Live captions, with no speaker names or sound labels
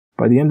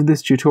By the end of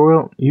this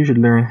tutorial, you should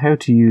learn how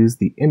to use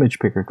the image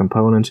picker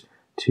component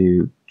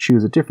to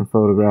choose a different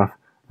photograph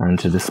and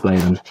to display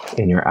them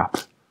in your app.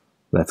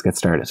 Let's get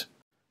started.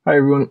 Hi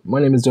everyone, my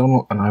name is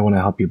Donal and I want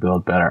to help you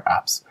build better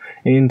apps.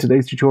 In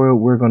today's tutorial,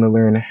 we're going to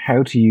learn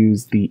how to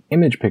use the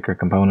image picker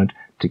component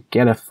to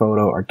get a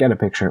photo or get a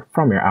picture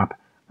from your app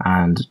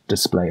and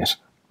display it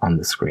on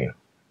the screen.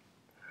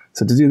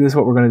 So to do this,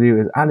 what we're going to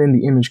do is add in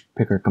the image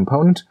picker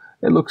component.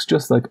 It looks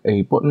just like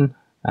a button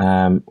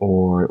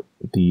or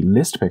the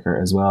list picker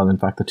as well. In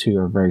fact, the two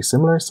are very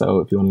similar.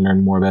 So if you want to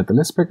learn more about the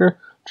list picker,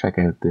 check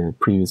out the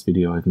previous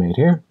video I've made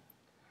here.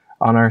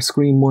 On our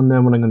screen one,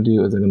 then what I'm going to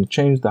do is I'm going to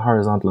change the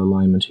horizontal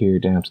alignment here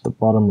down to the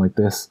bottom like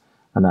this,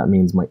 and that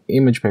means my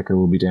image picker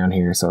will be down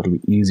here, so it'll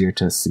be easier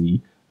to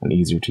see and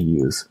easier to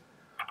use.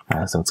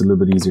 So it's a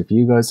little bit easier for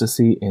you guys to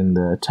see in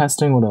the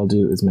testing. What I'll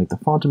do is make the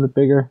font a bit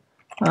bigger,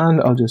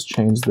 and I'll just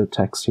change the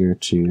text here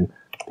to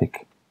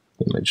pick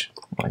image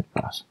like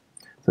that.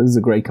 So this is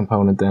a great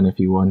component then if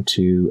you want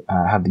to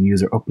have the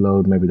user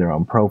upload maybe their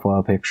own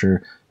profile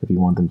picture, if you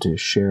want them to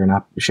share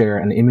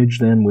an image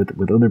then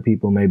with other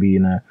people, maybe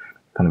in a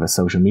kind of a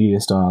social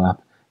media style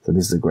app. So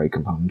this is a great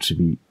component to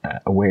be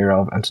aware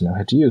of and to know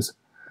how to use.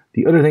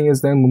 The other thing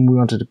is then when we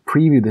wanted to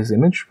preview this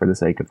image for the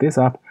sake of this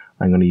app,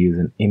 I'm going to use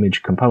an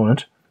image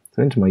component.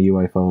 So into my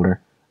UI folder,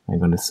 I'm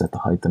going to set the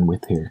height and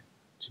width here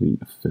to be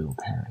a fill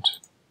parent,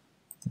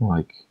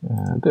 like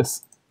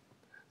this.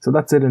 So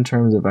that's it in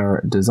terms of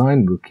our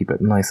design. We'll keep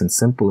it nice and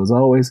simple as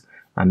always.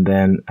 And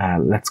then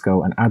let's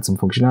go and add some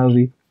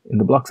functionality in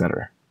the blocks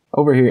editor.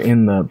 Over here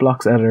in the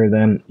blocks editor,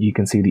 then you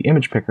can see the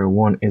image picker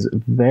one is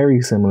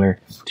very similar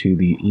to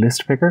the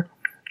list picker.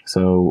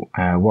 So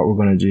what we're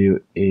going to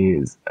do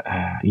is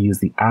use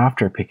the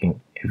after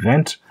picking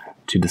event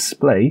to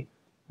display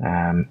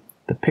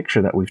the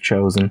picture that we've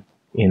chosen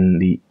in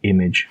the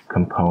image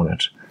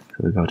component.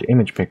 So we go to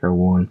image picker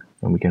one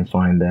and we can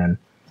find then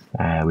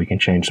we can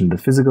change some of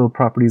the physical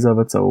properties of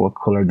it, so what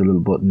color the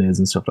little button is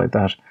and stuff like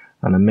that.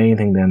 And the main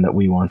thing then that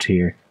we want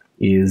here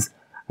is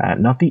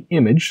not the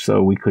image,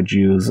 so we could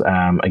use,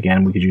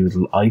 again, we could use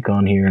a little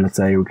icon here. Let's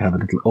say we could have a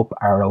little up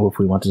arrow if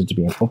we wanted it to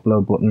be an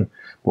upload button,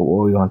 but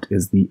what we want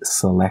is the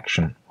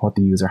selection, what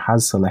the user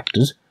has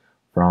selected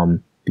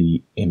from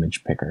the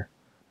image picker.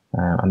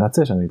 And that's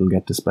it, and it'll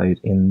get displayed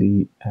in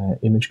the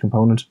image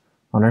component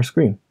on our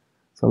screen.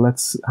 So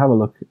let's have a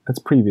look, let's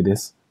preview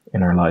this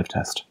in our live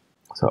test.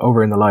 So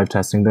over in the live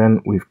testing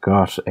then, we've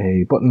got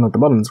a button at the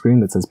bottom of the screen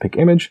that says pick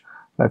image.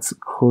 Let's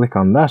click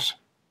on that.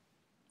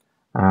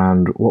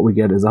 And what we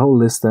get is a whole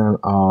list then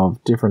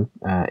of different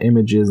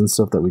images and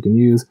stuff that we can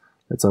use.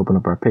 Let's open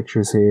up our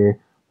pictures here.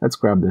 Let's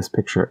grab this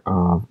picture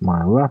of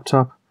my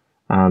laptop.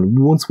 And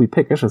once we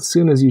pick it, as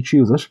soon as you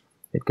choose it,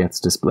 it gets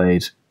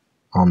displayed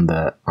on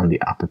the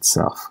app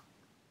itself.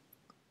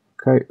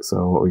 Okay,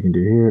 so what we can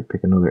do here,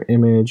 pick another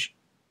image,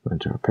 go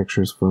into our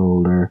pictures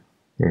folder.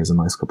 Here's a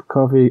nice cup of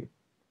coffee.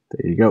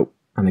 There you go.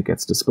 And it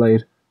gets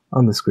displayed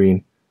on the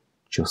screen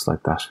just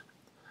like that.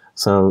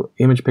 So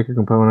image picker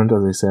component,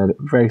 as I said,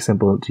 very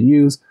simple to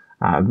use,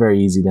 very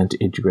easy then to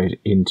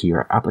integrate into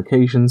your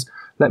applications.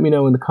 Let me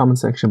know in the comment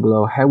section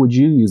below, how would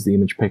you use the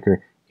image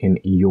picker in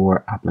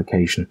your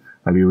application?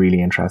 I'd be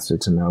really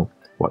interested to know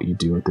what you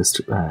do with this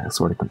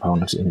sort of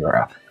component in your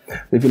app.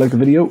 If you like the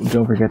video,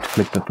 don't forget to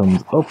click the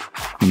thumbs up.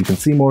 You can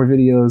see more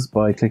videos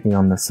by clicking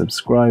on the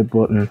subscribe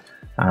button,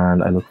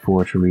 and I look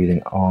forward to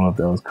reading all of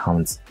those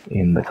comments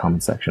in the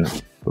comment section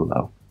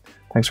below.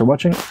 Thanks for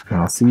watching, and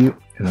I'll see you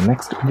in the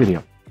next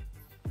video.